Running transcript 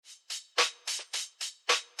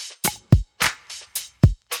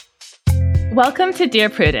Welcome to Dear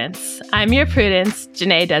Prudence. I'm your Prudence,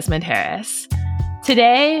 Janae Desmond Harris.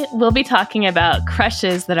 Today, we'll be talking about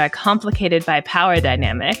crushes that are complicated by power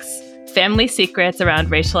dynamics, family secrets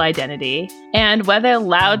around racial identity, and whether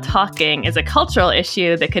loud talking is a cultural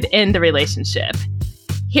issue that could end a relationship.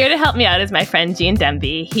 Here to help me out is my friend Gene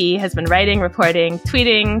Demby. He has been writing, reporting,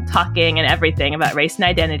 tweeting, talking, and everything about race and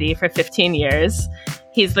identity for 15 years.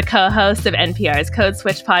 He's the co-host of NPR's Code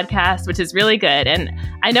Switch podcast, which is really good. And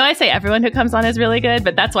I know I say everyone who comes on is really good,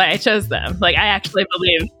 but that's why I chose them. I actually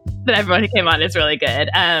believe that everyone who came on is really good.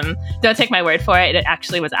 Don't take my word for it. It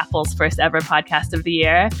actually was Apple's first ever podcast of the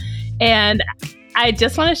year. And I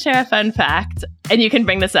just want to share a fun fact. And you can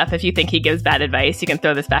bring this up if you think he gives bad advice. You can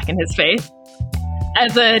throw this back in his face.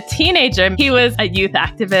 As a teenager, he was a youth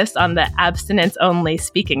activist on the abstinence-only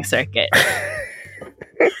speaking circuit.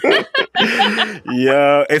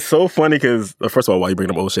 Yeah, it's so funny because, first of all, why you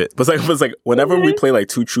bring up old shit? But it's like whenever we play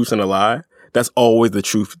two truths and a lie, that's always the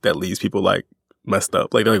truth that leaves people messed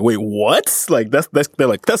up. They're like, wait, what? They're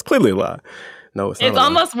like, that's clearly a lie. No, it's not. It's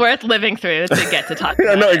almost worth living through to get to talk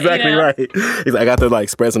about. I know exactly right. He's like, I got to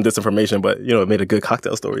spread some disinformation, but it made a good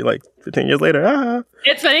cocktail story 15 years later. Ah.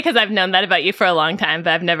 It's funny because I've known that about you for a long time,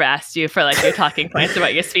 but I've never asked you for your talking points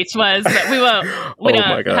about your speech was. But we won't. We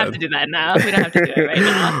don't have to do that now. We don't have to do it right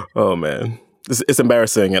now. Oh man, it's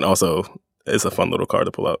embarrassing, and also it's a fun little card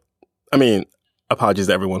to pull out. I mean, apologies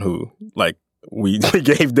to everyone who we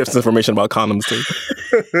gave disinformation about condoms to.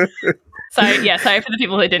 Sorry for the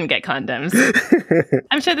people who didn't get condoms.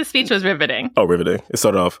 I'm sure the speech was riveting. Oh, riveting. It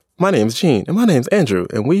started off, my name's Gene, and my name's Andrew,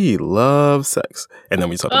 and we love sex. And then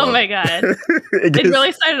we talked about... Oh my God. It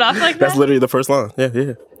really started off like that? That's literally the first line.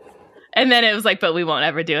 Yeah. And then it was but we won't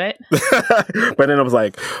ever do it. But then it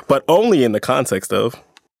was but only in the context of...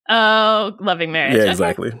 Oh, loving marriage. Yeah,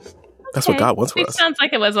 exactly. That's what God wants for us. It sounds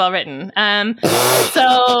like it was well written.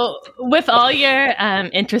 So with all your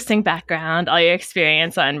interesting background, all your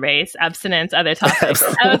experience on race, abstinence, other topics,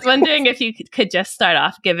 I was wondering if you could just start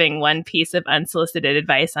off giving one piece of unsolicited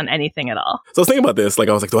advice on anything at all. So I was thinking about this. I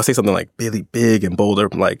was do I say something really big and bold or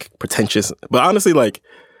pretentious? But honestly, just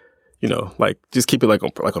keep it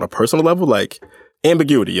on a personal level.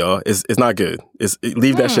 Ambiguity, y'all, is not good.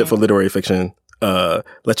 Leave that shit for literary fiction.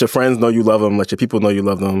 Let your friends know you love them. Let your people know you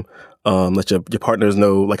love them. Let your partners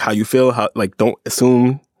know how you feel. Don't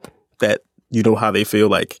assume that you know how they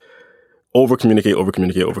feel. Over communicate.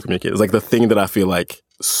 It's the thing that I feel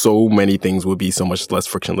so many things would be so much less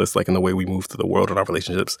frictionless, in the way we move through the world and our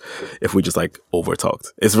relationships, if we just over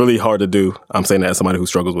talked. It's really hard to do. I'm saying that as somebody who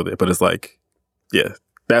struggles with it, but it's yeah,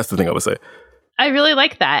 that's the thing I would say. I really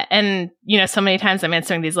like that. And, so many times I'm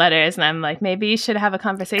answering these letters and I'm maybe you should have a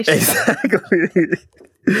conversation. Exactly.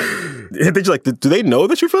 Do they know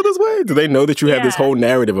that you feel this way? Do they know that you have this whole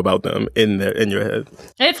narrative about them in your head?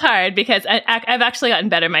 It's hard because I've actually gotten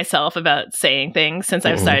better myself about saying things since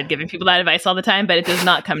I've started giving people that advice all the time, but it does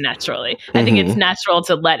not come naturally. I think it's natural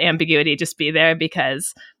to let ambiguity just be there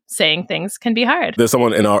because saying things can be hard. There's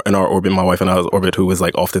someone in our orbit, my wife and I's orbit, who is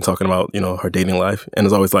often talking about, her dating life, and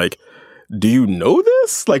is always do you know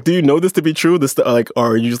this? Do you know this to be true? This, or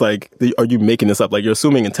are you just are you making this up? You're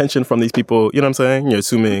assuming intention from these people. You know what I'm saying? You're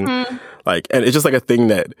assuming, and it's just a thing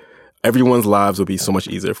that everyone's lives would be so much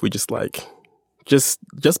easier if we just just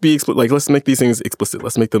be explicit. Let's make these things explicit.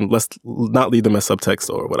 Let's not leave them as subtext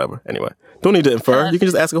or whatever. Anyway, don't need to infer. You can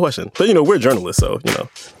just ask a question. But we're journalists, so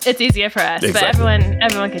it's easier for us. Exactly. But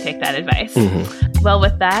everyone can take that advice. Well,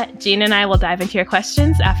 with that, Gene and I will dive into your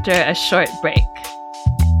questions after a short break.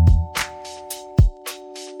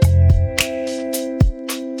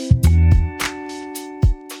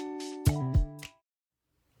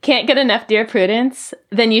 Can't get enough Dear Prudence?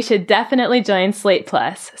 Then you should definitely join Slate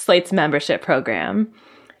Plus, Slate's membership program.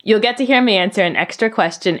 You'll get to hear me answer an extra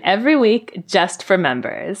question every week just for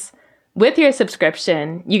members. With your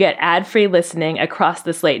subscription, you get ad-free listening across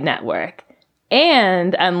the Slate network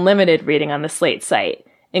and unlimited reading on the Slate site,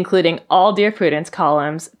 including all Dear Prudence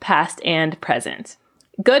columns, past and present.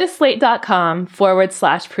 Go to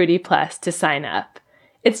slate.com/Prudie Plus to sign up.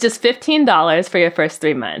 It's just $15 for your first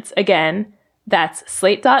 3 months. Again, that's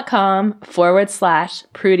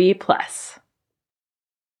slate.com/Prudie Plus.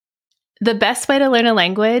 The best way to learn a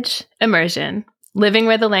language? Immersion. Living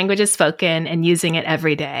where the language is spoken and using it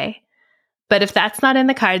every day. But if that's not in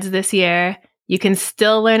the cards this year, you can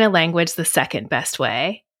still learn a language the second best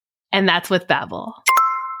way. And that's with Babbel.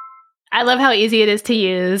 I love how easy it is to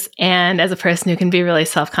use, and as a person who can be really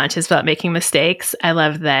self-conscious about making mistakes, I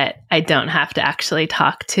love that I don't have to actually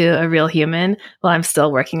talk to a real human while I'm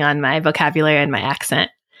still working on my vocabulary and my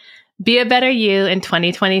accent. Be a better you in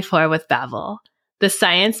 2024 with Babbel, the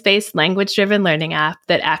science-based language-driven learning app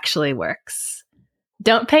that actually works.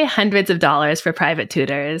 Don't pay hundreds of dollars for private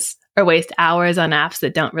tutors or waste hours on apps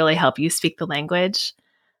that don't really help you speak the language.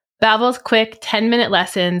 Babbel's quick 10-minute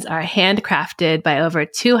lessons are handcrafted by over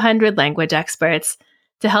 200 language experts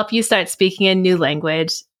to help you start speaking a new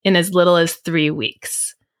language in as little as 3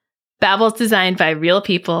 weeks. Babbel's designed by real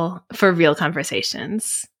people for real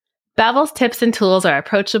conversations. Babbel's tips and tools are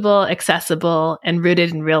approachable, accessible, and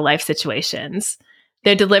rooted in real-life situations.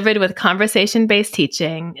 They're delivered with conversation-based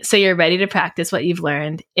teaching, so you're ready to practice what you've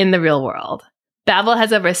learned in the real world. Babbel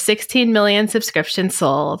has over 16 million subscriptions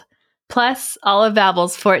sold. Plus, all of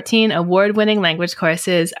Babbel's 14 award-winning language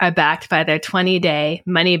courses are backed by their 20-day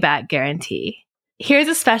money-back guarantee. Here's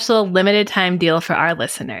a special limited-time deal for our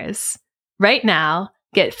listeners. Right now,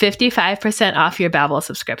 get 55% off your Babbel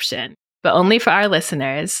subscription, but only for our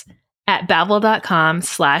listeners at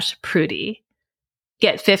babbel.com/Prudy.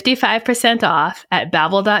 Get 55% off at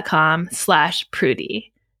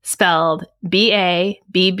babbel.com/Prudy, spelled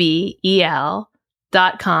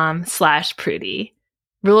BABBEL.com/Prudy.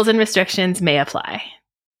 Rules and restrictions may apply.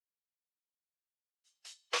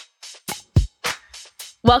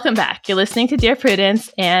 Welcome back. You're listening to Dear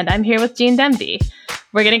Prudence, and I'm here with Jean Demby.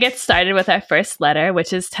 We're going to get started with our first letter,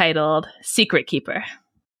 which is titled Secret Keeper.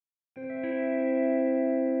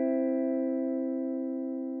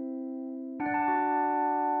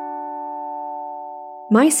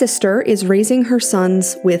 My sister is raising her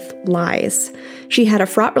sons with lies. She had a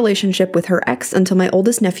fraught relationship with her ex until my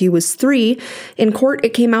oldest nephew was 3. In court,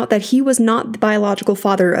 it came out that he was not the biological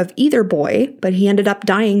father of either boy, but he ended up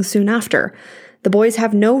dying soon after. The boys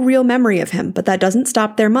have no real memory of him, but that doesn't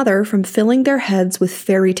stop their mother from filling their heads with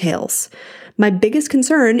fairy tales. My biggest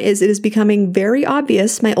concern is it is becoming very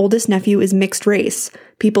obvious my oldest nephew is mixed race.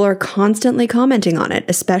 People are constantly commenting on it,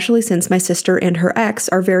 especially since my sister and her ex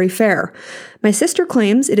are very fair. My sister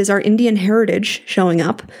claims it is our Indian heritage showing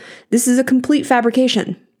up. This is a complete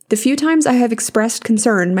fabrication. The few times I have expressed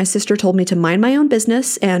concern, my sister told me to mind my own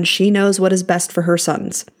business, and she knows what is best for her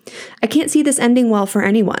sons. I can't see this ending well for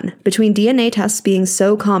anyone. Between DNA tests being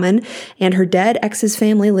so common and her dead ex's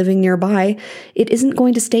family living nearby, it isn't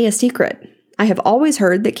going to stay a secret. I have always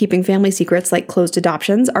heard that keeping family secrets like closed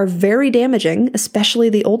adoptions are very damaging, especially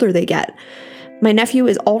the older they get. My nephew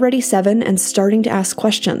is already 7 and starting to ask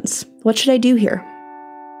questions. What should I do here?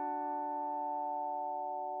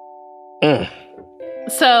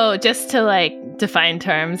 So just to define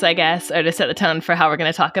terms, I guess, or to set the tone for how we're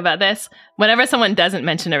going to talk about this, whenever someone doesn't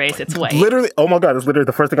mention a race, it's white. Literally, oh my God, it's literally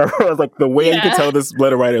the first thing I wrote. I was like, the way you can tell this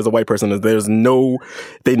letter writer is a white person is they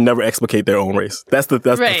never explicate their own race. That's the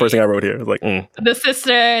first thing I wrote here. It's like, The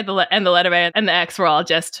sister and the letter writer and the ex were all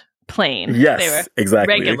just plain. Yes, they were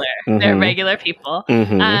exactly. Regular. Mm-hmm. They're regular people.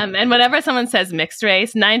 Mm-hmm. And whenever someone says mixed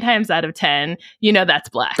race, 9 times out of 10, that's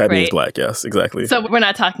black, That right? means black, yes, exactly. So we're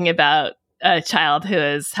not talking about a child who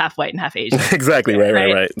is half white and half Asian. Exactly,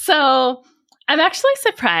 right. So I'm actually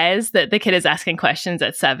surprised that the kid is asking questions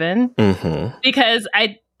at 7 because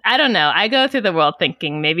I don't know. I go through the world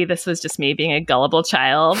thinking maybe this was just me being a gullible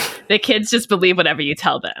child. The kids just believe whatever you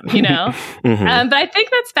tell them, But I think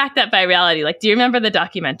that's backed up by reality. Do you remember the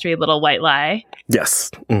documentary Little White Lie? Yes.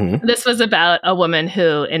 Mm-hmm. This was about a woman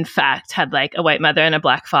who, in fact, had a white mother and a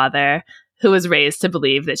black father, who was raised to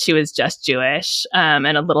believe that she was just Jewish and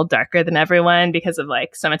a little darker than everyone because of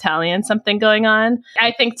some Italian something going on.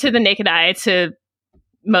 I think to the naked eye,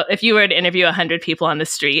 if you were to interview 100 people on the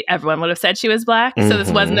street, everyone would have said she was black. So this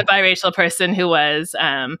wasn't a biracial person who was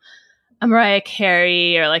a Mariah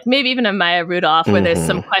Carey or maybe even a Maya Rudolph where there's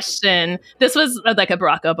some question. This was a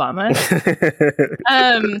Barack Obama.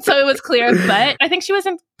 So it was clear, but I think she was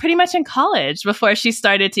pretty much in college before she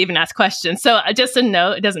started to even ask questions. So just a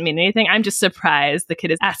note, it doesn't mean anything. I'm just surprised the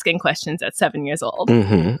kid is asking questions at 7 years old.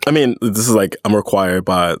 Mm-hmm. I mean, this is I'm required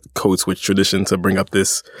by Code Switch tradition to bring up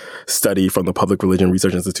this study from the Public Religion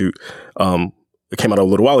Research Institute. It came out a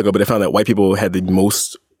little while ago, but it found that white people had the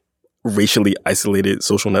most racially isolated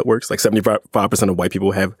social networks. 75% of white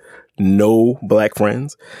people have no black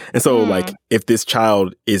friends. And so if this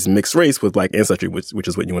child is mixed race with black ancestry, which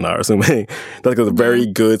is what you and I are assuming, there's a very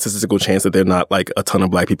good statistical chance that they're not a ton of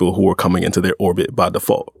black people who are coming into their orbit by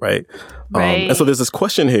default, right? And so there's this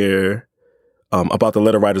question here about the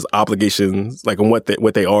letter writer's obligations, and what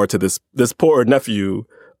they are to this poor nephew,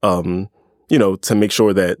 to make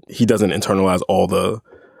sure that he doesn't internalize all the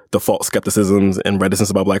false skepticisms and reticence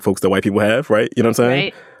about black folks that white people have, right? You know what I'm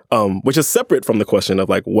saying? Right. Which is separate from the question of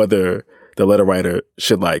whether the letter writer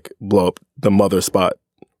should blow up the mother spot.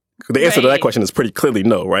 The answer to that question is pretty clearly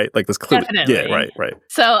no, right? This clearly, definitely. Yeah, right.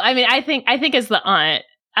 So I mean, I think as the aunt,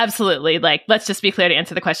 Absolutely. Like, let's just be clear to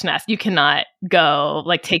answer the question asked. You cannot go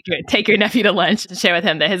like take your nephew to lunch and share with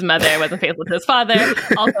him that his mother wasn't faithful to his father.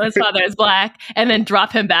 Also, his father is Black, and then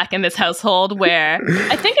drop him back in this household where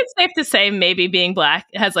I think it's safe to say maybe being Black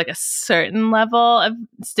has like a certain level of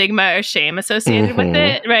stigma or shame associated with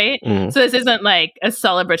it, right? So this isn't like a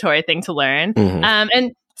celebratory thing to learn.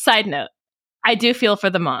 And side note, I do feel for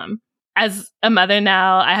the mom. As a mother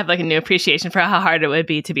now, I have like a new appreciation for how hard it would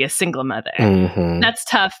be to be a single mother. That's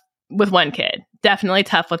tough with one kid. Definitely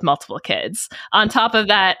tough with multiple kids. On top of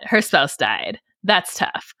that, her spouse died. That's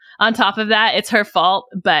tough. On top of that, it's her fault,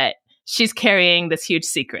 but she's carrying this huge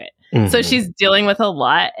secret. So she's dealing with a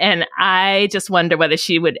lot. And I just wonder whether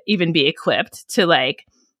she would even be equipped to like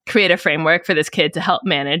create a framework for this kid to help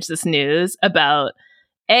manage this news about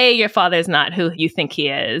A, your father's not who you think he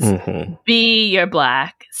is. B, you're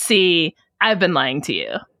Black. C, I've been lying to you.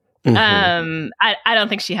 I don't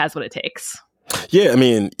think she has what it takes. Yeah, I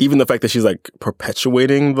mean, even the fact that she's like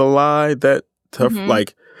perpetuating the lie that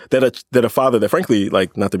like that a father that frankly,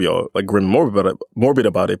 like, not to be all like grim and morbid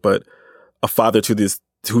about it, but a father to this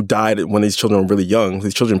who died when these children were really young.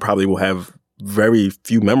 These children probably will have very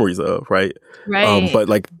few memories of, right? But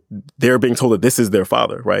like they're being told that this is their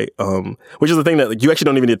father, right? Which is the thing that like you actually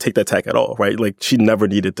don't even need to take that tack at all, right? Like she never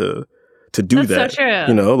needed to do That's that. So true.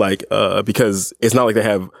 You know, like because it's not like they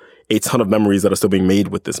have a ton of memories that are still being made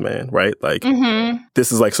with this man, right? Like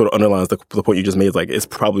this is like sort of underlines the point you just made. Like it's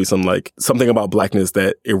probably something about Blackness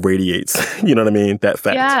that irradiates, you know what I mean? That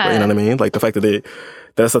fact, right? You know what I mean? Like the fact that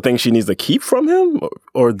that's the thing she needs to keep from him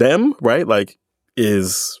or them, right? Like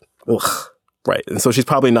is right. And so she's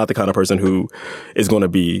probably not the kind of person who is going to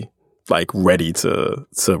be like ready to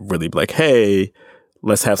really be like, hey,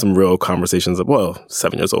 let's have some real conversations. Well,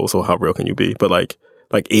 7 years old, so how real can you be? But like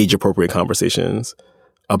age appropriate conversations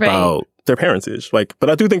about their parentage. Like, but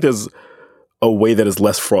I do think there's a way that is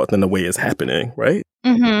less fraught than the way it's happening, right?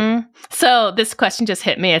 So this question just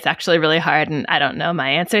hit me. It's actually really hard, and I don't know my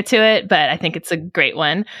answer to it, but I think it's a great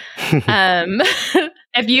one.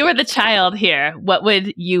 If you were the child here, what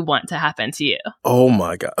would you want to happen to you? Oh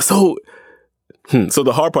my God. So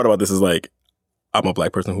the hard part about this is like, I'm a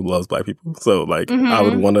Black person who loves Black people. So like, I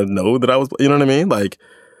would want to know that I was, you know what I mean? Like,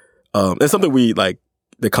 it's something we like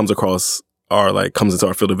that comes into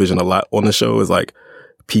our field of vision a lot on the show is like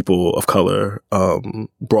people of color,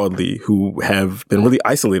 broadly who have been really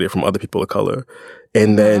isolated from other people of color.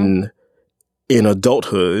 And then in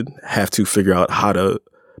adulthood have to figure out how to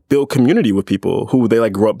build community with people who they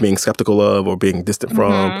like grew up being skeptical of or being distant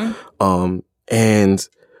from. And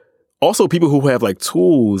also people who have like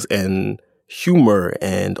tools and humor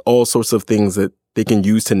and all sorts of things that they can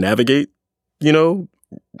use to navigate, you know,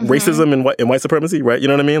 racism and white supremacy, right? You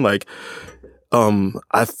know what I mean? Like,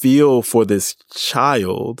 I feel for this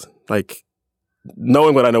child, like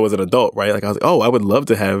knowing what I know as an adult, right? Like I was like, oh, I would love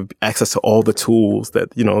to have access to all the tools that,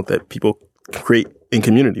 you know, that people create in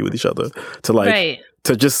community with each other to like,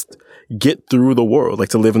 to just get through the world, like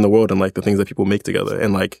to live in the world and like the things that people make together.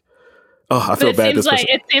 And like, I feel bad.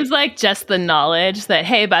 It seems like just the knowledge that,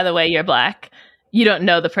 hey, by the way, you're Black. You don't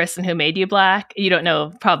know the person who made you Black. You don't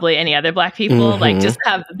know probably any other Black people. Like just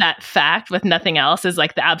have that fact with nothing else is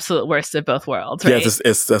like the absolute worst of both worlds, right? Yeah,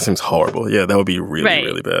 that seems horrible. Yeah, that would be really,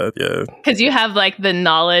 really bad. Yeah. Because you have like the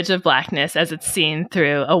knowledge of Blackness as it's seen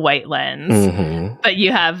through a white lens, but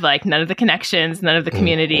you have like none of the connections, none of the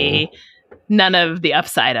community, none of the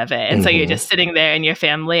upside of it. And so you're just sitting there in your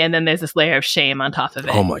family and then there's this layer of shame on top of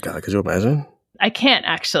it. Oh my God, could you imagine? I can't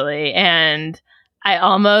actually. And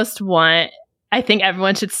I think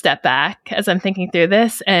everyone should step back as I'm thinking through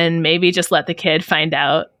this and maybe just let the kid find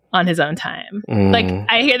out on his own time. Like,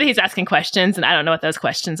 I hear that he's asking questions and I don't know what those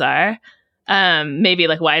questions are. Maybe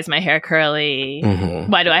like, why is my hair curly?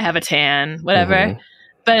 Why do I have a tan? Whatever.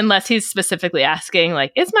 But unless he's specifically asking,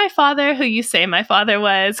 like, is my father who you say my father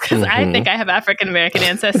was? Because I think I have African-American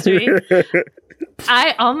ancestry.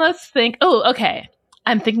 I almost think, okay.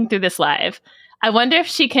 I'm thinking through this live. I wonder if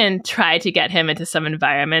she can try to get him into some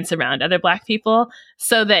environments around other Black people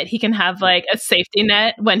so that he can have like a safety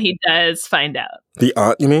net when he does find out. The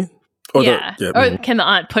aunt, you mean? Or Or can the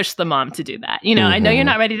aunt push the mom to do that? You know, I know you're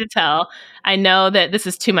not ready to tell. I know that this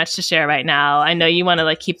is too much to share right now. I know you want to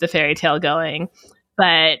like keep the fairy tale going,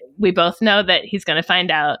 but we both know that he's going to find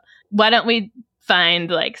out. Why don't we find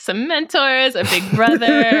like some mentors, a big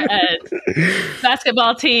brother, a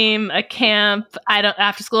basketball team, a camp,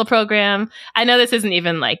 after school program. I know this isn't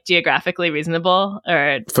even like geographically reasonable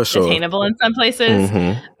or attainable in some places.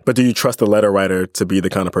 But do you trust the letter writer to be the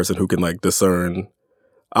kind of person who can like discern?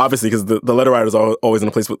 Obviously, because the letter writer is always in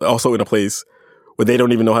a place, also in a place where they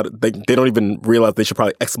don't even know how to, they don't even realize they should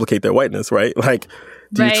probably explicate their whiteness, right? Like,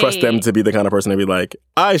 do you trust them to be the kind of person to be like,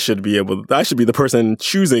 I should be the person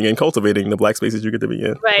choosing and cultivating the Black spaces you get to be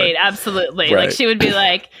in? Right, absolutely. Right. Like, she would be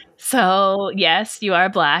like, so, yes, you are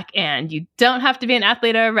Black, and you don't have to be an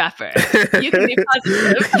athlete or a rapper. You can be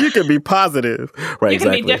positive. You can be positive. Right, you can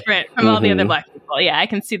exactly. be different from all the other Black people. Yeah, I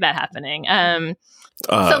can see that happening.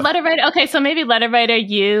 So letter writer, okay, so maybe letter writer,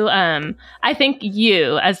 you, I think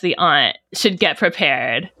you as the aunt should get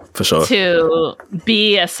prepared for sure to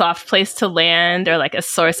be a soft place to land, or like a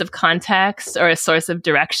source of context, or a source of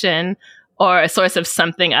direction, or a source of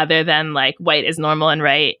something other than like white is normal and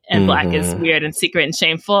right and Black is weird and secret and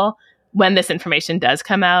shameful when this information does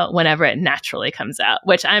come out, whenever it naturally comes out,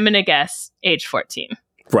 which I'm going to guess age 14.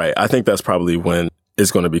 Right. I think that's probably when it's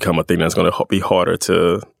going to become a thing that's going to be harder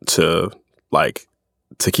to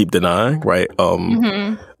keep denying, right?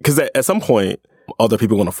 Because at some point, other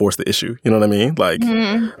people are going to force the issue. You know what I mean? Like,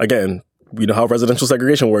 again, you know how residential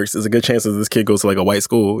segregation works. There's a good chance that this kid goes to like a white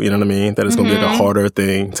school, you know what I mean? That it's going to be like a harder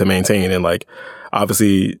thing to maintain. And like,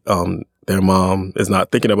 obviously, their mom is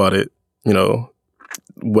not thinking about it, you know,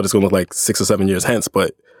 what it's going to look like 6 or 7 years hence.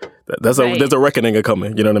 But there's a reckoning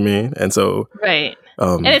coming, you know what I mean? And so... Right.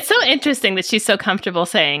 And it's so interesting that she's so comfortable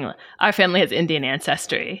saying our family has Indian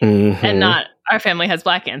ancestry and not our family has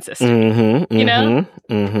Black ancestry. You know?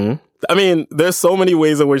 I mean, there's so many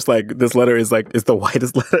ways in which like this letter is the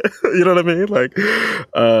whitest letter. You know what I mean? Like,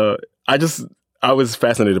 I was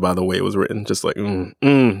fascinated by the way it was written. Just like,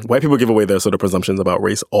 white people give away their sort of presumptions about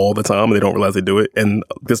race all the time and they don't realize they do it. And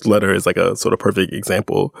this letter is like a sort of perfect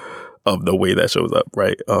example of the way that shows up,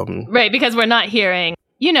 right? Right, because we're not hearing,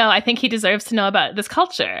 you know, I think he deserves to know about this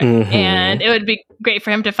culture. And it would be great for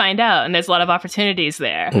him to find out. And there's a lot of opportunities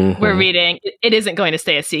there. We're reading, it isn't going to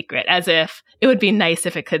stay a secret, as if it would be nice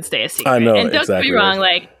if it could stay a secret. I know, and don't exactly get me wrong,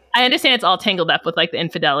 like, I understand it's all tangled up with like the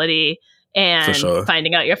infidelity and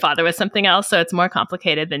finding out your father was something else. So it's more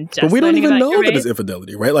complicated than just. But we don't even know that it's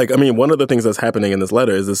infidelity, right? Like, I mean, one of the things that's happening in this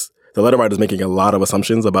letter is the letter writer is making a lot of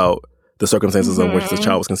assumptions about the circumstances in which this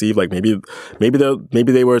child was conceived. Like maybe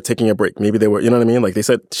they were taking a break. Maybe they were, you know what I mean? Like they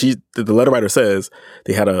said, the letter writer says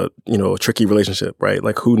they had a tricky relationship, right?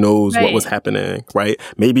 Like who knows what was happening, right?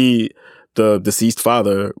 Maybe the deceased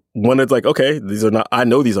father wanted like, okay, I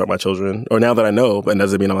know these aren't my children, or now that I know, but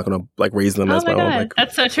doesn't mean I'm not going to like raise them as my own. Like,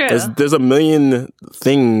 that's so true. There's a million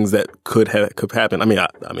things that could happen. I mean,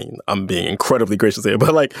 I'm being incredibly gracious here,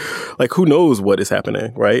 but like who knows what is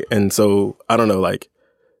happening, right? And so I don't know, like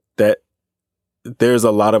that. There's a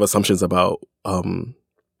lot of assumptions about, I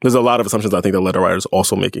think the letter writer is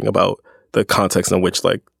also making about the context in which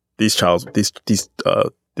like there's at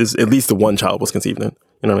least the one child was conceived in.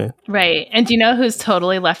 You know what I mean? Right. And do you know who's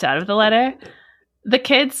totally left out of the letter? The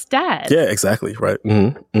kid's dad. Yeah, exactly. Right.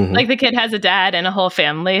 Like the kid has a dad and a whole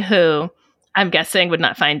family who I'm guessing would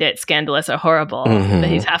not find it scandalous or horrible that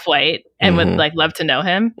he's half white and would like love to know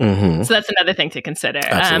him. So that's another thing to consider.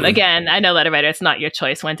 Again, I know letter writer, it's not your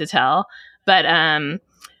choice when to tell. But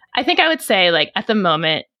I think I would say, like, at the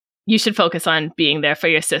moment, you should focus on being there for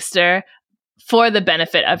your sister for the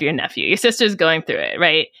benefit of your nephew. Your sister's going through it,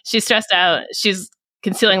 right? She's stressed out. She's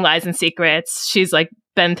concealing lies and secrets. She's, like,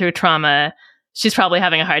 been through trauma. She's probably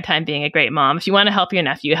having a hard time being a great mom. If you want to help your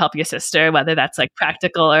nephew, help your sister, whether that's, like,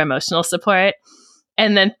 practical or emotional support.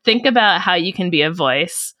 And then think about how you can be a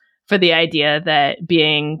voice for the idea that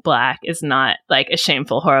being Black is not, like, a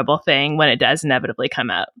shameful, horrible thing when it does inevitably come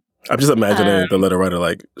out. I'm just imagining the letter writer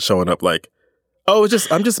like showing up like, oh,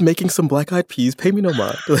 I'm just making some black-eyed peas. Pay me no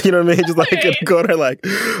mind. You know what I mean? Just like going there like,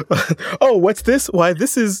 oh, what's this? Why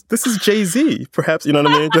this is Jay-Z? Perhaps, you know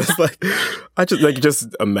what I mean? Just like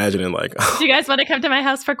just imagining like. Do you guys want to come to my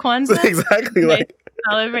house for Kwanzaa? Exactly, like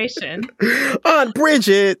celebration. Aunt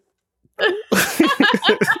Bridget.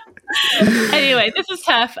 Anyway, this is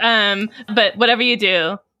tough. But whatever you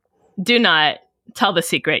do not tell the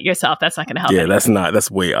secret yourself. That's not going to help. Yeah, anyone.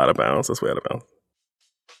 That's way out of bounds. That's way out of bounds.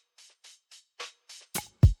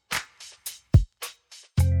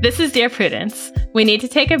 This is Dear Prudence. We need to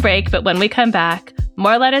take a break, but when we come back,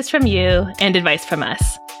 more letters from you and advice from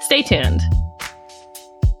us. Stay tuned.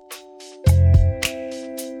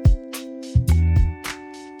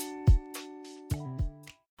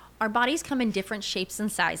 Our bodies come in different shapes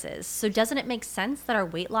and sizes, so doesn't it make sense that our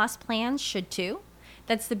weight loss plans should too?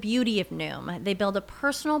 That's the beauty of Noom. They build a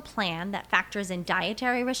personal plan that factors in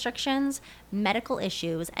dietary restrictions, medical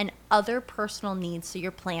issues, and other personal needs so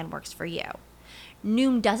your plan works for you.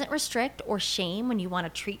 Noom doesn't restrict or shame when you want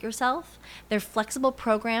to treat yourself. Their flexible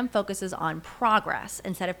program focuses on progress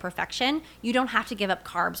instead of perfection. You don't have to give up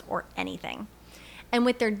carbs or anything. And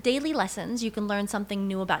with their daily lessons, you can learn something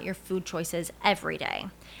new about your food choices every day.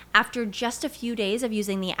 After just a few days of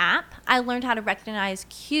using the app, I learned how to recognize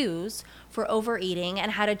cues for overeating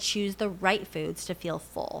and how to choose the right foods to feel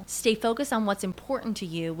full. Stay focused on what's important to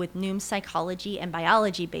you with Noom's psychology and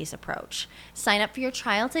biology-based approach. Sign up for your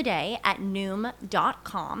trial today at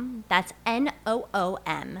Noom.com. That's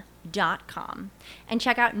Noom.com. And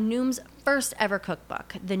check out Noom's first ever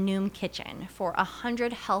cookbook, The Noom Kitchen, for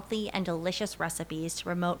 100 healthy and delicious recipes to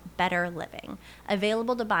promote better living.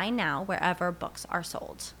 Available to buy now wherever books are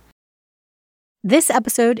sold. This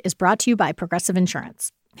episode is brought to you by Progressive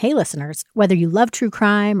Insurance. Hey, listeners, whether you love true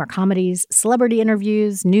crime or comedies, celebrity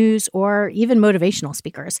interviews, news, or even motivational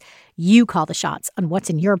speakers, you call the shots on what's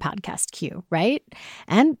in your podcast queue, right?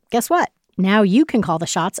 And guess what? Now you can call the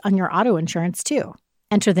shots on your auto insurance, too.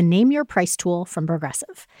 Enter the Name Your Price tool from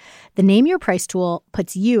Progressive. The Name Your Price tool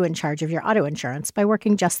puts you in charge of your auto insurance by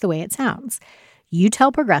working just the way it sounds. You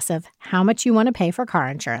tell Progressive how much you want to pay for car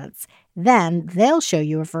insurance. Then they'll show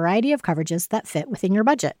you a variety of coverages that fit within your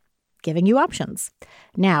budget, giving you options.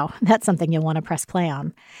 Now, that's something you'll want to press play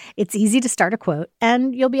on. It's easy to start a quote,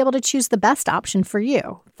 and you'll be able to choose the best option for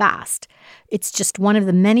you fast. It's just one of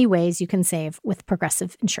the many ways you can save with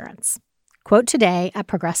Progressive Insurance. Quote today at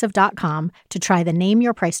Progressive.com to try the Name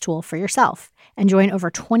Your Price tool for yourself and join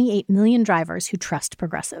over 28 million drivers who trust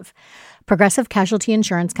Progressive. Progressive Casualty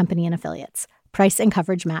Insurance Company and Affiliates. Price and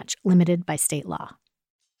coverage match limited by state law.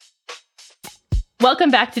 Welcome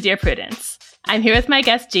back to Dear Prudence. I'm here with my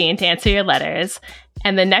guest, Jean, to answer your letters.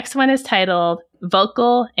 And the next one is titled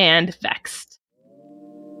Vocal and Vexed.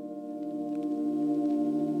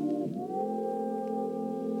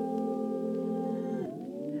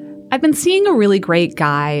 I've been seeing a really great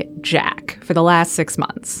guy, Jack, for the last 6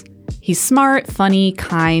 months. He's smart, funny,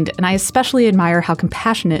 kind, and I especially admire how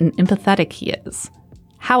compassionate and empathetic he is.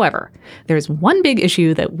 However, there's one big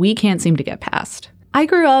issue that we can't seem to get past. I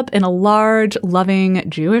grew up in a large, loving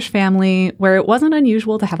Jewish family where it wasn't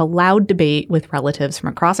unusual to have a loud debate with relatives from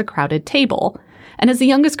across a crowded table. And as the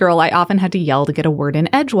youngest girl, I often had to yell to get a word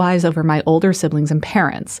in edgewise over my older siblings and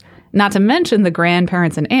parents, not to mention the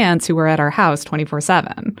grandparents and aunts who were at our house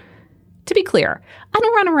 24/7. To be clear, I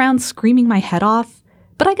don't run around screaming my head off,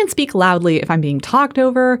 but I can speak loudly if I'm being talked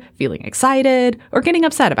over, feeling excited, or getting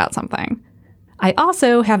upset about something. I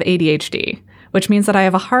also have ADHD, which means that I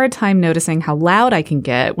have a hard time noticing how loud I can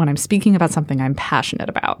get when I'm speaking about something I'm passionate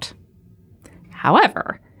about.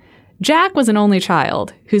 However, Jack was an only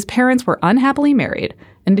child whose parents were unhappily married,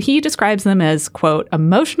 and he describes them as, quote,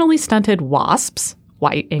 emotionally stunted wasps,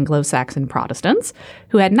 white Anglo-Saxon Protestants,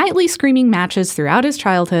 who had nightly screaming matches throughout his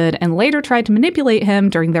childhood and later tried to manipulate him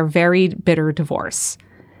during their very bitter divorce.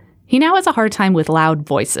 He now has a hard time with loud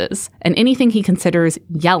voices and anything he considers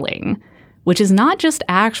yelling, which is not just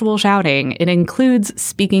actual shouting, it includes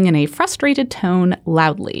speaking in a frustrated tone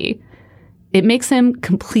loudly. It makes him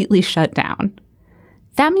completely shut down.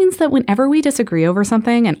 That means that whenever we disagree over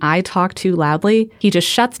something and I talk too loudly, he just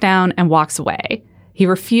shuts down and walks away. He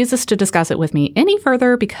refuses to discuss it with me any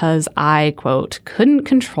further because I, quote, couldn't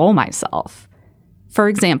control myself. For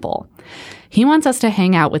example, he wants us to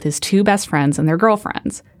hang out with his 2 best friends and their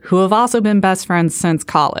girlfriends, who have also been best friends since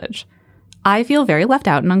college. I feel very left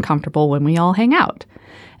out and uncomfortable when we all hang out.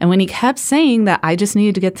 And when he kept saying that I just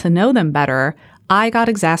needed to get to know them better, I got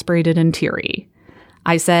exasperated and teary.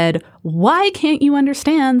 I said, why can't you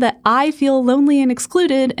understand that I feel lonely and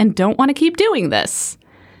excluded and don't want to keep doing this?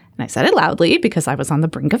 And I said it loudly because I was on the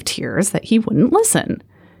brink of tears that he wouldn't listen.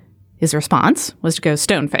 His response was to go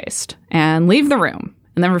stone-faced and leave the room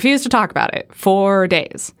and then refuse to talk about it for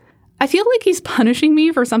days. I feel like he's punishing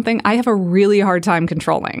me for something I have a really hard time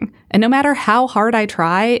controlling. And no matter how hard I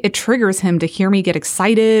try, it triggers him to hear me get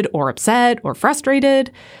excited or upset or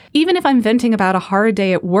frustrated. Even if I'm venting about a hard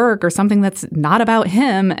day at work or something that's not about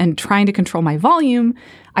him and trying to control my volume,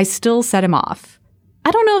 I still set him off.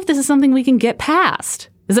 I don't know if this is something we can get past.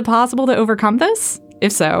 Is it possible to overcome this?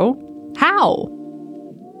 If so, how?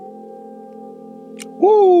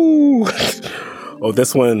 Woo! Oh,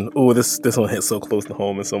 this one hits so close to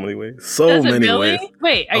home in so many ways. Does it really? Ways.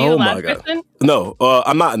 Wait, are you a loud person? No,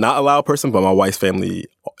 I'm not a loud person, but my wife's family,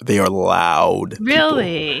 they are loud.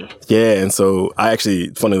 Really? People. Yeah, and so I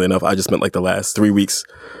actually, funnily enough, I just spent like the last 3 weeks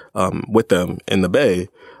with them in the Bay.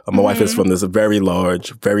 My wife is from this very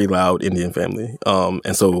large, very loud Indian family.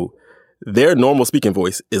 And so their normal speaking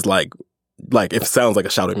voice is like it sounds like a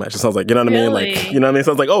shouting match. It sounds like, you know what I mean? Like, you know what I mean? It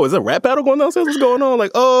sounds like, oh, is there a rap battle going downstairs? What's going on?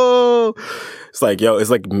 Like, oh, it's like, yo, it's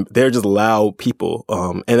like, they're just loud people.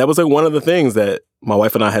 And that was like one of the things that my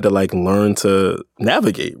wife and I had to like learn to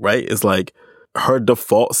navigate, right? It's like her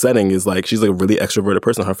default setting is like, she's like a really extroverted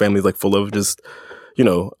person. Her family's like full of just,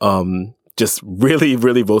 just really,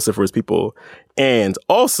 really vociferous people. And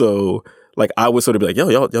also, like, I would sort of be like, yo,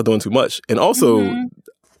 y'all doing too much. And also,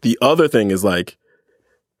 the other thing is, like,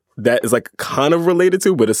 that is, like, kind of related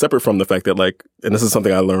to, but it's separate from the fact that, like, and this is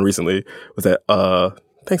something I learned recently, was that,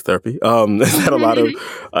 thanks, therapy, that a lot of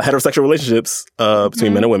heterosexual relationships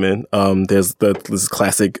between men and women, there's this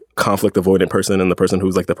classic conflict avoidant person and the person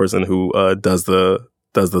who's, like, the person who does the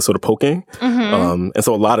sort of poking. And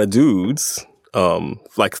so a lot of dudes, and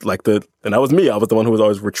that was me. I was the one who was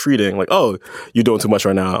always retreating, like, oh, you're doing too much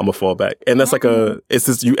right now, I'm gonna fall back. And that's like it's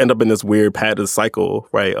this, you end up in this weird pattern cycle,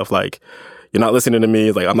 right? Of like, you're not listening to me.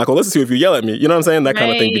 It's like, I'm not gonna listen to you if you yell at me. You know what I'm saying? That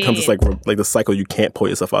kind of thing becomes this like the cycle you can't pull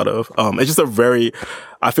yourself out of. It's just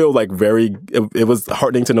I feel like it was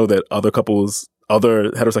heartening to know that other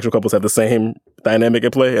heterosexual couples have the same dynamic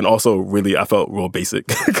at play. And also really, I felt real basic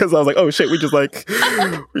because I was like, oh shit, we just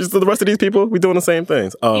the rest of these people, we doing the same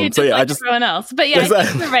things. Everyone else. But yeah, exactly. I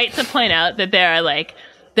think you're right to point out that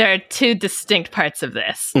there are two distinct parts of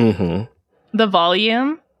this. The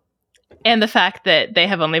volume and the fact that they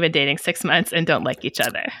have only been dating 6 months and don't like each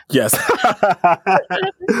other. Yes.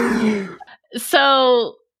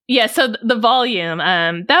 So the volume,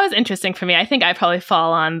 that was interesting for me. I think I probably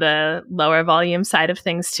fall on the lower volume side of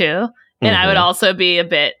things too. And I would also be a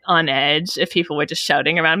bit on edge if people were just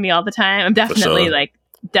shouting around me all the time. I'm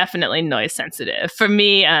definitely noise sensitive. For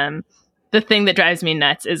me, the thing that drives me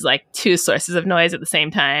nuts is like two sources of noise at the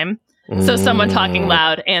same time. So someone talking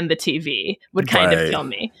loud and the TV would kind of kill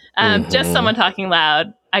me. Just someone talking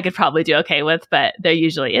loud, I could probably do okay with, but there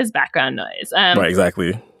usually is background noise. Right,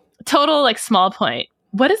 exactly. Total, like, small point.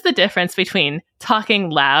 What is the difference between talking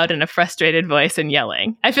loud in a frustrated voice and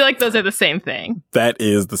yelling? I feel like those are the same thing. That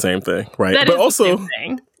is the same thing, right? But also,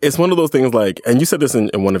 it's one of those things like, and you said this in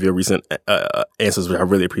one of your recent answers, which I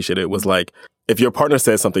really appreciated, was like, if your partner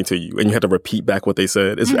says something to you and you have to repeat back what they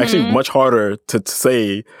said, it's actually much harder to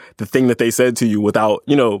say the thing that they said to you without,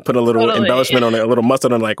 putting a little embellishment on it, a little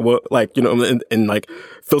mustard on and like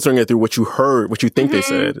filtering it through what you heard, what you think they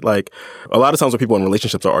said. Like, a lot of times when people in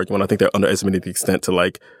relationships are arguing, I think they're underestimating the extent to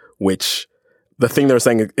like which the thing they're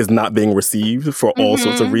saying is not being received for all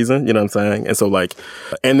sorts of reasons. You know what I'm saying? And so like,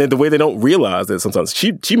 and then the way they don't realize that sometimes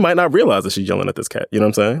she might not realize that she's yelling at this cat. You know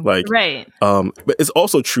what I'm saying? Like, right. But it's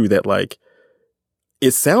also true that like,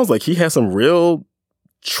 it sounds like he has some real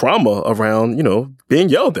trauma around, being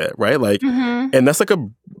yelled at, right? Like, and that's like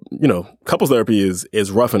couples therapy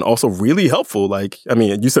is rough and also really helpful. Like, I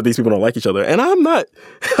mean, you said these people don't like each other, and I'm not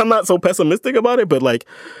so pessimistic about it, but like,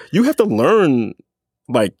 you have to learn,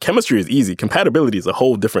 like, chemistry is easy. Compatibility is a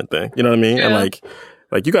whole different thing. You know what I mean? Yeah. And like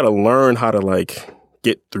you got to learn how to like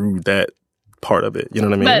get through that part of it. You know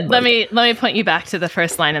what I mean? But let me point you back to the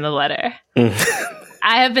first line in the letter.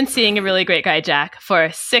 I have been seeing a really great guy, Jack, for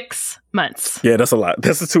 6 months. Yeah, that's a lot.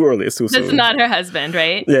 That's too early. It's too soon. That's not her husband,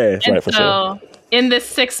 right? Yeah, right, for sure. In this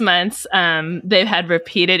 6 months, they've had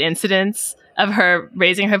repeated incidents of her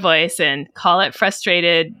raising her voice and call it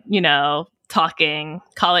frustrated, talking,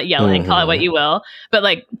 call it yelling, call it what you will, but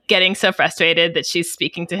like getting so frustrated that she's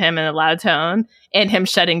speaking to him in a loud tone and him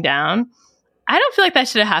shutting down. I don't feel like that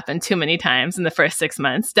should have happened too many times in the first 6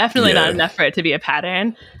 months. Definitely not enough for it to be a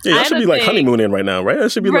pattern. Yeah, that should be like honeymooning right now, right?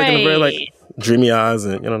 That should be like in a very like dreamy eyes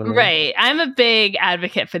and you know what I mean? Right. I'm a big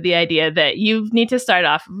advocate for the idea that you need to start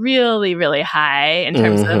off really, really high in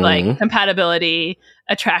terms of like compatibility,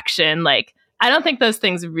 attraction. Like, I don't think those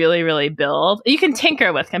things really, really build. You can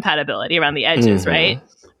tinker with compatibility around the edges, right?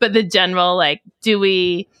 But the general, like, do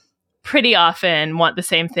we pretty often want the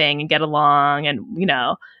same thing and get along and,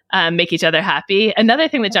 make each other happy? Another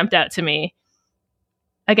thing that jumped out to me,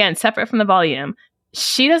 again, separate from the volume,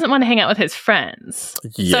 she doesn't want to hang out with his friends.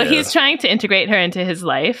 Yeah. So he's trying to integrate her into his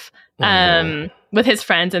life with his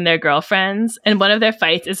friends and their girlfriends. And one of their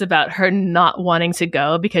fights is about her not wanting to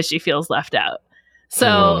go because she feels left out.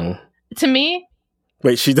 So to me...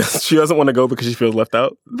 Wait, she doesn't want to go because she feels left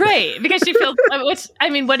out? Right, because she feels... what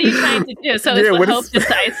are you trying to do? So is the hope just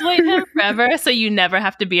to isolate him forever so you never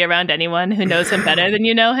have to be around anyone who knows him better than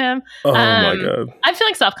you know him? Oh my God. I'm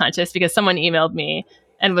feeling self-conscious because someone emailed me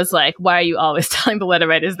and was like, why are you always telling the letter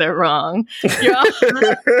writers they're wrong? You're all...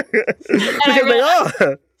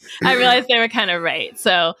 I realized they were kind of right.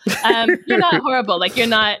 So you're not horrible. Like, you're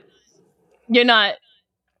not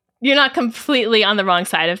completely on the wrong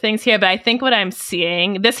side of things here, but I think what I'm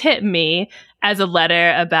seeing, this hit me as a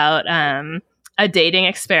letter about a dating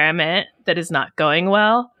experiment that is not going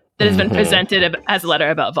well, that has been presented as a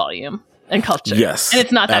letter about volume and culture. Yes. And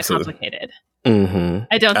it's not that complicated.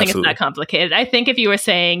 I don't think it's that complicated. I think if you were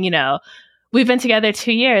saying, we've been together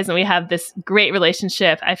 2 years and we have this great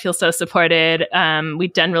relationship. I feel so supported. We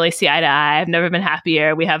generally see eye to eye. I've never been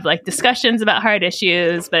happier. We have like discussions about hard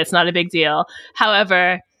issues, but it's not a big deal.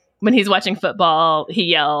 However, when he's watching football, he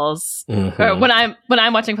yells. Or when I'm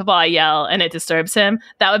watching football, I yell and it disturbs him.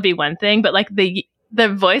 That would be one thing. But like the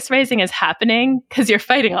voice raising is happening because you're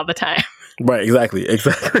fighting all the time. Right, exactly.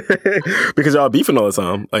 Because y'all beefing all the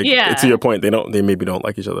time. Like, to your point, they maybe don't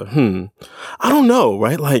like each other. I don't know,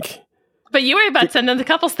 right? Like, but you were about to send them to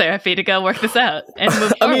couples therapy to go work this out and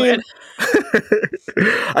move forward.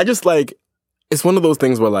 I just like, it's one of those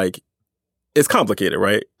things where like, it's complicated,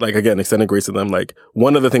 right? Like, again, extending grace to them. Like,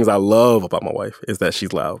 one of the things I love about my wife is that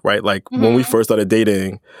she's loud, right? Like, when we first started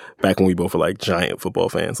dating, back when we both were like giant football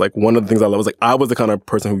fans, like, one of the things I love was like, I was the kind of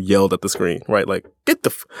person who yelled at the screen, right? Like, get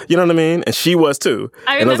the, you know what I mean? And she was too.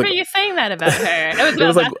 I remember you saying that about her. It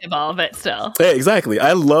was about basketball, but still. Yeah, exactly.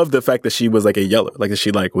 I love the fact that she was like a yeller. Like, that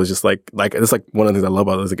she like was just like, it's like one of the things I love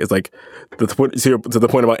about her. It's like, to the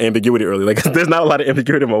point about ambiguity earlier. Like, there's not a lot of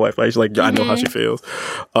ambiguity in my wife. Like, she's like, I know how she feels.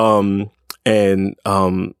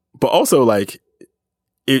 But also like,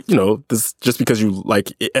 it, you know, this just because you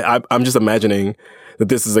like, I'm just imagining that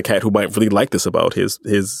this is a cat who might really like this about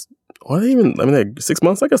his. Or even, I mean, they're 6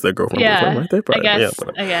 months. I guess they're girlfriend, boyfriend, right? They're probably, I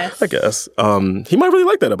guess. He might really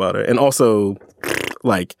like that about her, and also,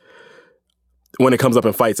 like, when it comes up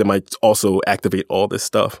in fights, it might also activate all this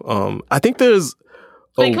stuff. I think there's.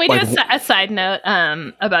 Wait, can we do a side note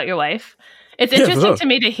about your wife? It's interesting to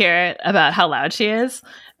me to hear about how loud she is,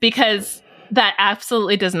 because that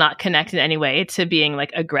absolutely does not connect in any way to being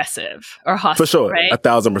like aggressive or hostile. For sure, right?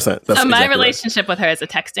 1,000%. That's so my relationship with her is a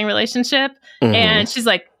texting relationship, and she's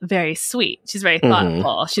like very sweet. She's very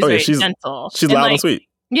thoughtful. She's very gentle. She's loud and sweet.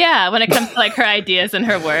 Yeah, when it comes to like her ideas and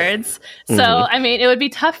her words. So I mean, it would be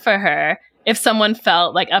tough for her if someone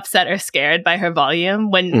felt like upset or scared by her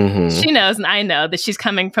volume when she knows and I know that she's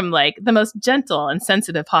coming from like the most gentle and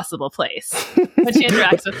sensitive possible place when she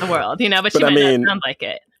interacts with the world, you know, but she might not sound like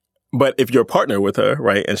it. But if you're a partner with her,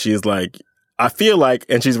 right, and she's like, I feel like,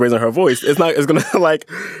 and she's raising her voice, it's gonna like,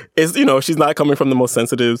 it's, you know, she's not coming from the most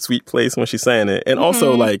sensitive, sweet place when she's saying it. And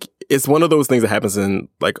also like, it's one of those things that happens in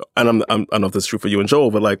like, and I don't know if this is true for you and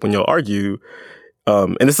Joel, but like when you'll argue,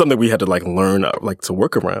 and it's something we had to like learn, like to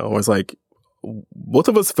work around, where it's like, both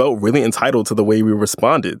of us felt really entitled to the way we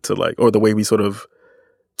responded to like, or the way we sort of,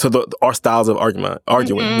 to our styles of arguing,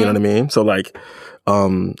 you know what I mean? So like,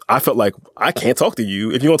 I felt like I can't talk to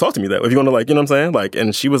you if you want to talk to me that way. If you want to like, you know what I'm saying? Like,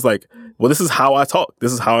 and she was like, well, this is how I talk.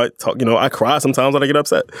 This is how I talk. You know, I cry sometimes when I get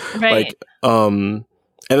upset. Right. Like, and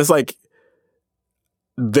it's like,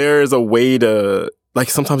 there's a way to, like,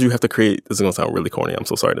 sometimes you have to create, this is going to sound really corny. I'm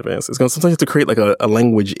so sorry in advance. Sometimes you have to create like a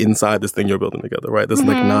language inside this thing you're building together, right? That's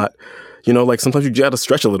like not, you know, like sometimes you got to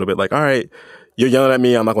stretch a little bit. Like, all right, you're yelling at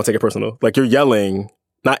me. I'm not going to take it personal. Like you're yelling,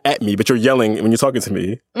 not at me, but you're yelling when you're talking to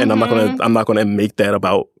me. And I'm not going to make that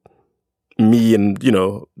about me and, you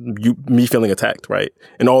know, me feeling attacked, right?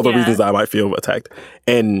 And all the reasons I might feel attacked.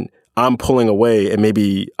 And I'm pulling away, and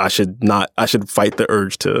maybe I should fight the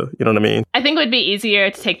urge to, you know what I mean? I think it would be easier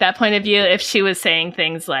to take that point of view if she was saying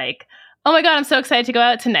things like, oh my God, I'm so excited to go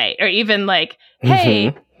out tonight. Or even like,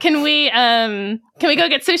 hey, can we go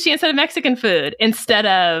get sushi instead of Mexican food? Instead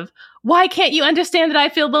of, why can't you understand that I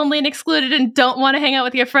feel lonely and excluded and don't want to hang out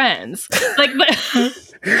with your friends? Like,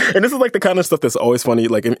 and this is like the kind of stuff that's always funny.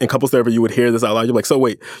 Like in couples therapy, you would hear this out loud. You're like, so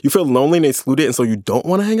wait, you feel lonely and excluded, and so you don't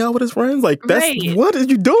want to hang out with his friends? Like, that's what are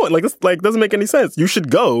you doing? Like, this like doesn't make any sense. You should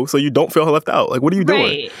go so you don't feel left out. Like, what are you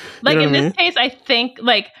doing? Like in this case, I think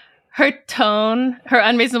like her tone, her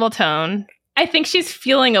unreasonable tone, I think she's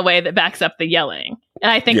feeling a way that backs up the yelling. And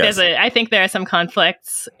I think I think there are some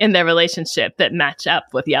conflicts in their relationship that match up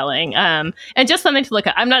with yelling. And just something to look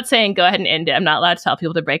at. I'm not saying go ahead and end it. I'm not allowed to tell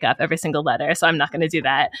people to break up every single letter, so I'm not going to do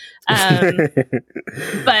that.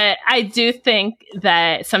 But I do think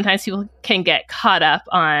that sometimes people can get caught up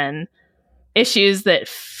on issues that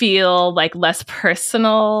feel like less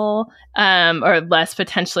personal or less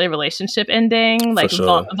potentially relationship ending, like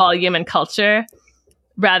volume and culture,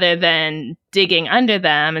 rather than digging under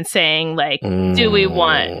them and saying like, do we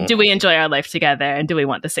enjoy our life together, and do we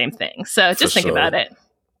want the same thing? So just think about it.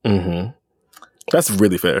 That's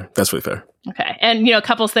really fair. Okay. And you know,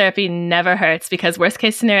 couples therapy never hurts, because worst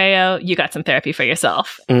case scenario, you got some therapy for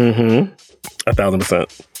yourself.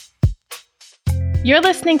 1,000%. You're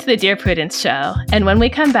listening to the Dear Prudence Show, and when we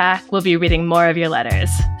come back, we'll be reading more of your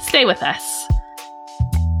letters. Stay with us.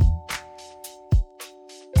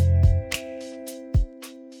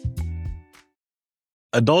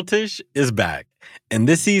 Adultish is back. And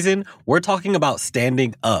this season, we're talking about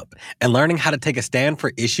standing up and learning how to take a stand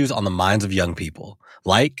for issues on the minds of young people,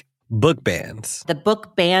 like book bans, the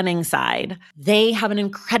book banning side. They have an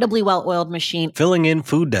incredibly well-oiled machine. filling in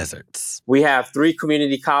food deserts. We have 3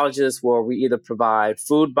 community colleges where we either provide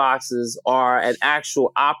food boxes or an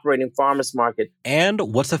actual operating farmers market. And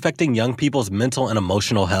what's affecting young people's mental and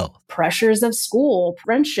emotional health. Pressures of school,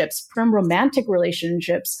 friendships, from romantic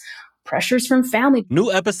relationships, pressures from family. New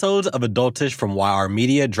episodes of Adultish from YR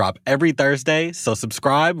Media drop every Thursday, so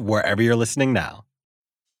subscribe wherever you're listening now.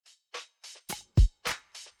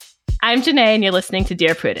 I'm Janae, and you're listening to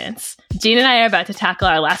Dear Prudence. Jean and I are about to tackle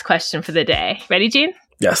our last question for the day. Ready, Jean?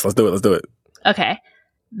 Yes, let's do it. Let's do it. Okay.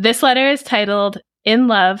 This letter is titled, In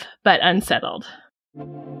Love But Unsettled.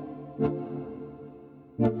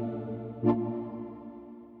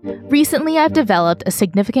 Recently, I've developed a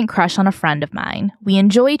significant crush on a friend of mine. We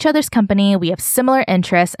enjoy each other's company, we have similar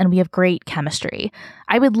interests, and we have great chemistry.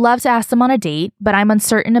 I would love to ask them on a date, but I'm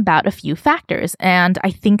uncertain about a few factors, and I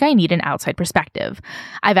think I need an outside perspective.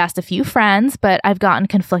 I've asked a few friends, but I've gotten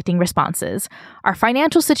conflicting responses. Our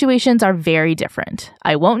financial situations are very different.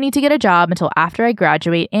 I won't need to get a job until after I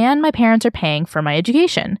graduate, and my parents are paying for my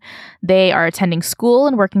education. They are attending school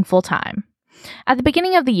and working full-time. At the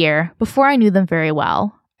beginning of the year, before I knew them very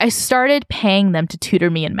well, I started paying them to tutor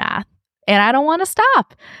me in math, and I don't want to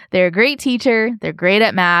stop. They're a great teacher, they're great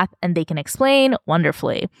at math, and they can explain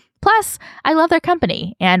wonderfully. Plus, I love their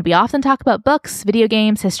company, and we often talk about books, video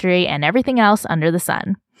games, history, and everything else under the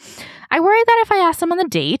sun. I worry that if I ask them on the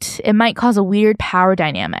date, it might cause a weird power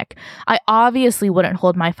dynamic. I obviously wouldn't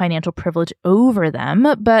hold my financial privilege over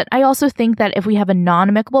them, but I also think that if we have a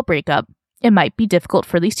non-amicable breakup, it might be difficult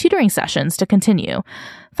for these tutoring sessions to continue.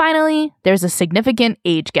 Finally, there's a significant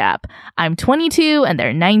age gap. I'm 22 and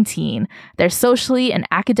they're 19. They're socially and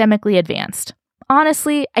academically advanced.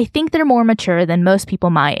 Honestly, I think they're more mature than most people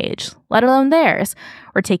my age, let alone theirs.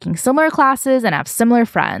 We're taking similar classes and have similar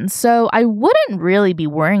friends, so I wouldn't really be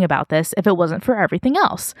worrying about this if it wasn't for everything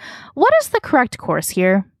else. What is the correct course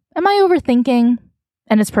here? Am I overthinking?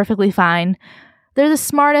 And it's perfectly fine. They're the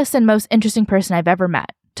smartest and most interesting person I've ever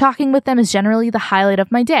met. Talking with them is generally the highlight of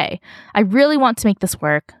my day. I really want to make this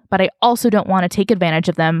work, but I also don't want to take advantage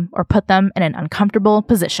of them or put them in an uncomfortable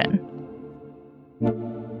position.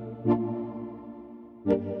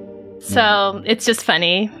 So it's just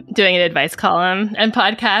funny doing an advice column and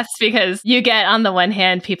podcasts because you get, on the one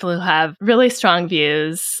hand, people who have really strong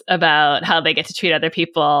views about how they get to treat other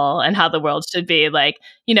people and how the world should be. Like,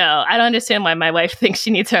 you know, I don't understand why my wife thinks she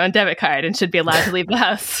needs her own debit card and should be allowed to leave the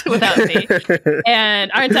house without me.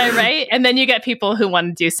 And aren't I right? And then you get people who want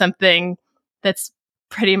to do something that's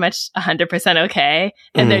pretty much 100% okay.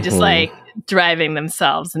 And they're just like driving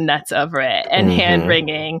themselves nuts over it and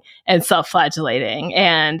hand-wringing and self-flagellating.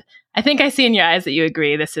 And I think I see in your eyes that you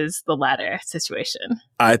agree this is the latter situation.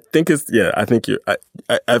 I think it's, yeah, I think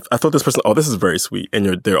I thought this person, oh, this is very sweet.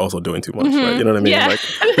 And they're also doing too much, right? You know what I mean? Yeah. Like,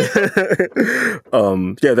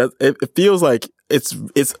 it feels like it's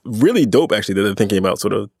really dope, actually, that they're thinking about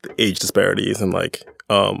sort of the age disparities and like,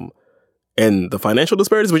 and the financial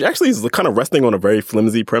disparities, which actually is kind of resting on a very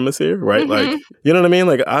flimsy premise here, right? Like, you know what I mean?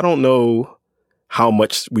 Like, I don't know how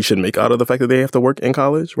much we should make out of the fact that they have to work in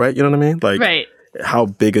college, right? You know what I mean? Like, right. How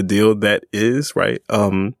big a deal that is, right?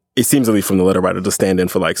 It seems to be from the letter writer to stand in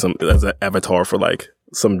for like some, as an avatar for like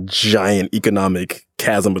some giant economic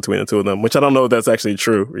chasm between the two of them, which I don't know if that's actually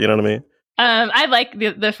true. You know what I mean? I like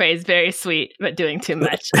the phrase "very sweet but doing too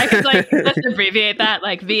much." I could like just abbreviate that,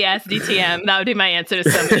 like VS DTM. That would be my answer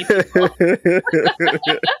to so many people.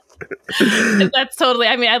 That's totally.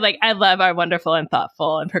 I mean, I love our wonderful and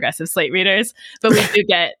thoughtful and progressive Slate readers, but we do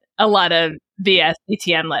get a lot of VS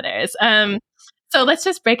DTM letters. So let's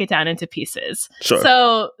just break it down into pieces. Sure.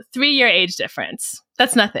 So 3-year age difference.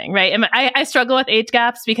 That's nothing, right? I struggle with age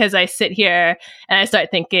gaps because I sit here and I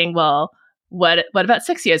start thinking, well, what about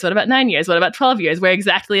 6 years? What about 9 years? What about 12 years? Where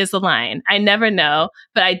exactly is the line? I never know,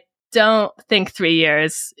 but I don't think 3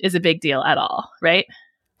 years is a big deal at all, right?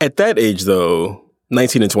 At that age, though,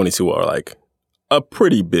 19 and 22 are like a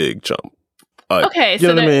pretty big jump. Okay, you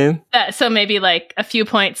know what I mean? So maybe like a few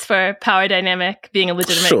points for power dynamic being a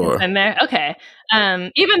legitimate concern there. Okay,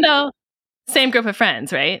 even though same group of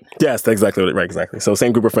friends, right? Yes, exactly right. Exactly. So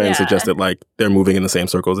same group of friends suggest that like they're moving in the same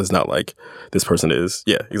circles. It's not like this person is.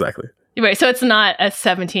 Yeah, exactly. Right. So it's not a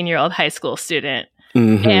 17-year-old high school student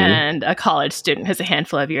and a college student who's a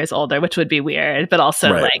handful of years older, which would be weird. But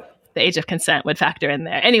also like the age of consent would factor in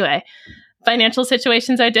there. Anyway, financial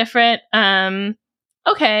situations are different.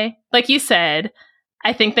 Okay, like you said,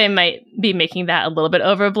 I think they might be making that a little bit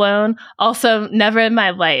overblown. Also, never in my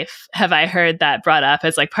life have I heard that brought up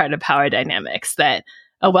as like part of power dynamics, that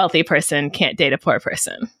a wealthy person can't date a poor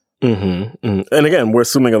person. And again, we're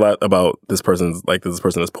assuming a lot about this person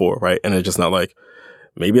is poor, right? And it's just not like,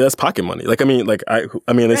 maybe that's pocket money. Like, I mean,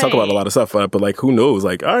 they talk about a lot of stuff, but like, who knows?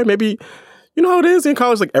 Like, all right, maybe, you know how it is in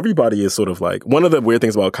college? Like, everybody is sort of like, one of the weird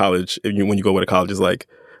things about college, when you go away to college, is like,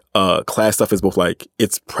 class stuff is both like,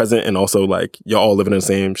 it's present and also like, you're all living in the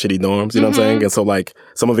same shitty norms, you know what I'm saying? And so like,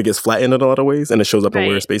 some of it gets flattened in a lot of ways and it shows up in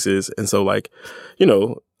weird spaces. And so like, you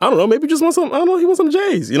know, I don't know, maybe just want some, I don't know, he wants some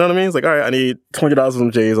J's, you know what I mean? It's like, all right, I need $20 for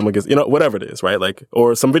some J's, I'm gonna get, you know, whatever it is, right? Like,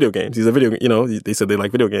 or some video games. He's a video, you know, they said they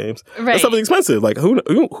like video games. Right. That stuff is expensive. Like,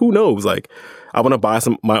 who knows? Like, I want to buy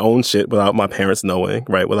my own shit without my parents knowing,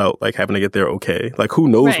 right? Without like having to get there okay. Like, who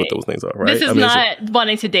knows what those things are, right? This is not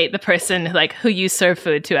wanting to date the person like who you serve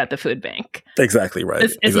food to at the food bank. Exactly,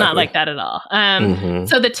 right. It's not like that at all.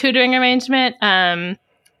 So the tutoring arrangement,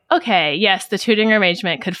 okay, yes, the tutoring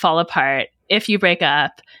arrangement could fall apart if you break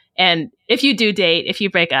up. And if you do date, if you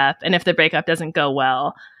break up, and if the breakup doesn't go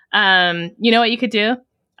well, you know what you could do?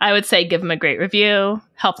 I would say give them a great review,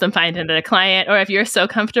 help them find another client, or if you're so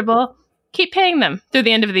comfortable, keep paying them through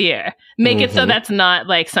the end of the year. Make it so that's not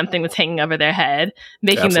like something that's hanging over their head,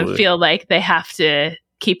 making them feel like they have to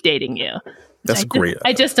keep dating you. That's great.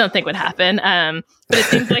 I just don't think would happen. But it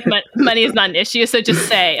seems like money is not an issue. So just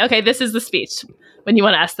say, okay, this is the speech when you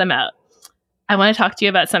want to ask them out. I want to talk to you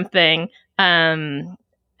about something.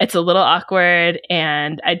 It's a little awkward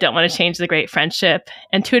and I don't want to change the great friendship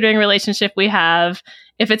and tutoring relationship we have.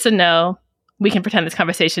 If it's a no, we can pretend this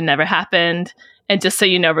conversation never happened. And just so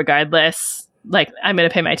you know, regardless, like I'm going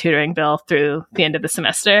to pay my tutoring bill through the end of the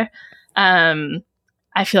semester.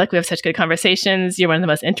 I feel like we have such good conversations. You're one of the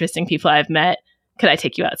most interesting people I've met. Could I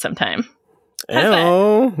take you out sometime?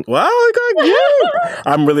 Oh, wow, you.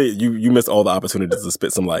 I'm really you missed all the opportunities to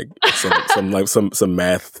spit some math,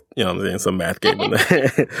 you know what I'm saying, some math game in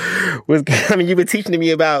there. I mean, you've been teaching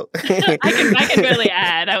me about I can barely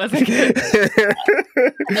add. I wasn't good.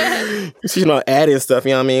 You know, adding stuff,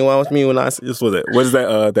 you know what I mean? Why was me when what is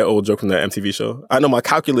that old joke from that MTV show? I know my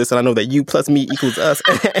calculus and I know that you plus me equals us.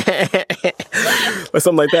 Or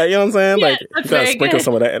something like that, you know what I'm saying? Yeah, like you gotta sprinkle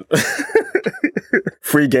some of that.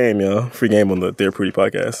 Free game, yo. Free game on the Dear Prudie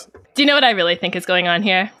podcast. Do you know what I really think is going on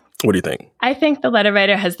here? What do you think? I think the letter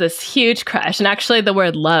writer has this huge crush, and actually the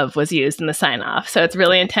word love was used in the sign-off. So it's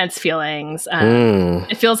really intense feelings.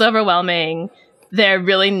 It feels overwhelming. They're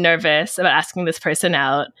really nervous about asking this person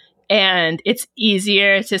out. And it's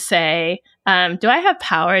easier to say, do I have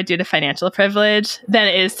power due to financial privilege than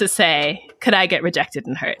it is to say, could I get rejected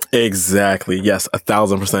and hurt? Exactly. Yes,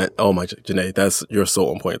 1,000%. Oh my, Janae, you're so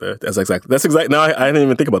on point there. That's exactly. No, I didn't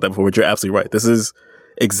even think about that before, but you're absolutely right. This is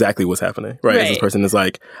exactly what's happening, right? This person is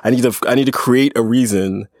like, I need to create a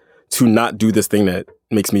reason to not do this thing that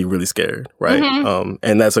makes me really scared, right?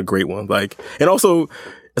 And that's a great one. Like, and also,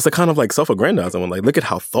 it's a kind of like self-aggrandizing one. Like, look at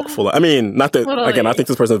how thoughtful. I mean, not that, again, I think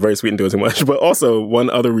this person is very sweet and doing too much, but also one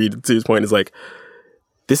other read to his point is like,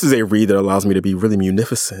 this is a read that allows me to be really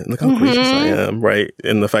munificent. Look how gracious I am, right?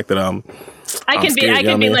 And the fact that I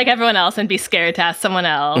can be like everyone else and be scared to ask someone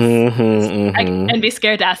else. And be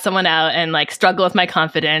scared to ask someone out and like struggle with my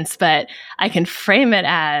confidence, but I can frame it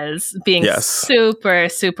as being super,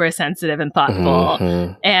 super sensitive and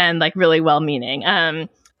thoughtful and like really well-meaning.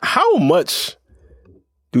 How much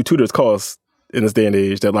do tutors cost in this day and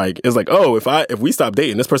age that like it's like, oh, if we stop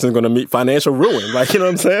dating, this person's going to meet financial ruin? Like, you know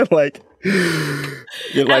what I'm saying? Like,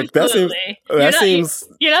 like that seems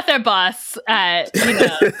you're not their boss at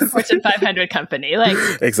Fortune 500 company. Like,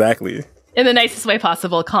 exactly, in the nicest way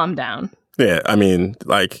possible. Calm down. Yeah, I mean,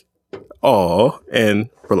 like, and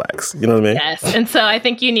relax. You know what I mean? Yes, and so I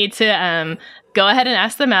think you need to go ahead and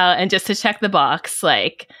ask them out, and just to check the box,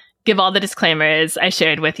 like, give all the disclaimers I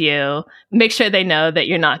shared with you. Make sure they know that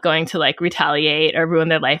you're not going to like retaliate or ruin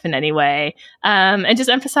their life in any way. And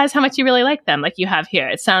just emphasize how much you really like them, like you have here.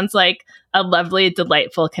 It sounds like a lovely,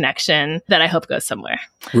 delightful connection that I hope goes somewhere.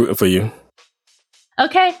 Rooting for you.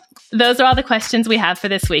 Okay, those are all the questions we have for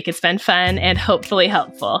this week. It's been fun and hopefully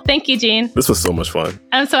helpful. Thank you, Jean. This was so much fun.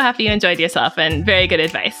 I'm so happy you enjoyed yourself and very good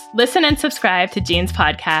advice. Listen and subscribe to Jean's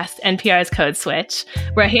podcast, NPR's Code Switch,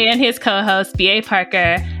 where he and his co-hosts, B.A.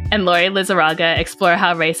 Parker and Lori Lizarraga, explore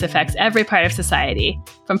how race affects every part of society,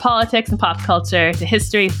 from politics and pop culture to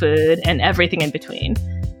history, food, and everything in between.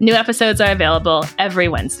 New episodes are available every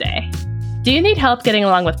Wednesday. Do you need help getting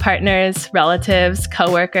along with partners, relatives,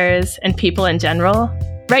 coworkers, and people in general?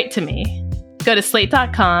 Write to me. Go to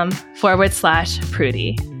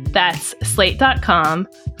slate.com/Prudie. That's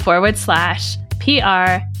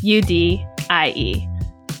slate.com/PRUDIE.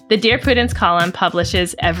 The Dear Prudence column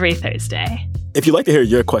publishes every Thursday. If you'd like to hear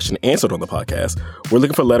your question answered on the podcast, we're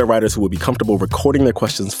looking for letter writers who will be comfortable recording their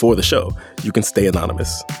questions for the show. You can stay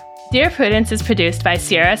anonymous. Dear Prudence is produced by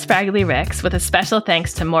Sierra Spragley Ricks with a special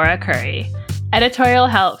thanks to Maura Curry. Editorial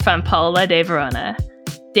help from Paola De Verona.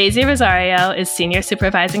 Daisy Rosario is Senior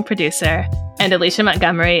Supervising Producer, and Alicia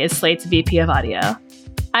Montgomery is Slate's VP of Audio.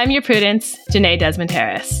 I'm your Prudence, Janae Desmond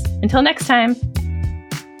Harris. Until next time.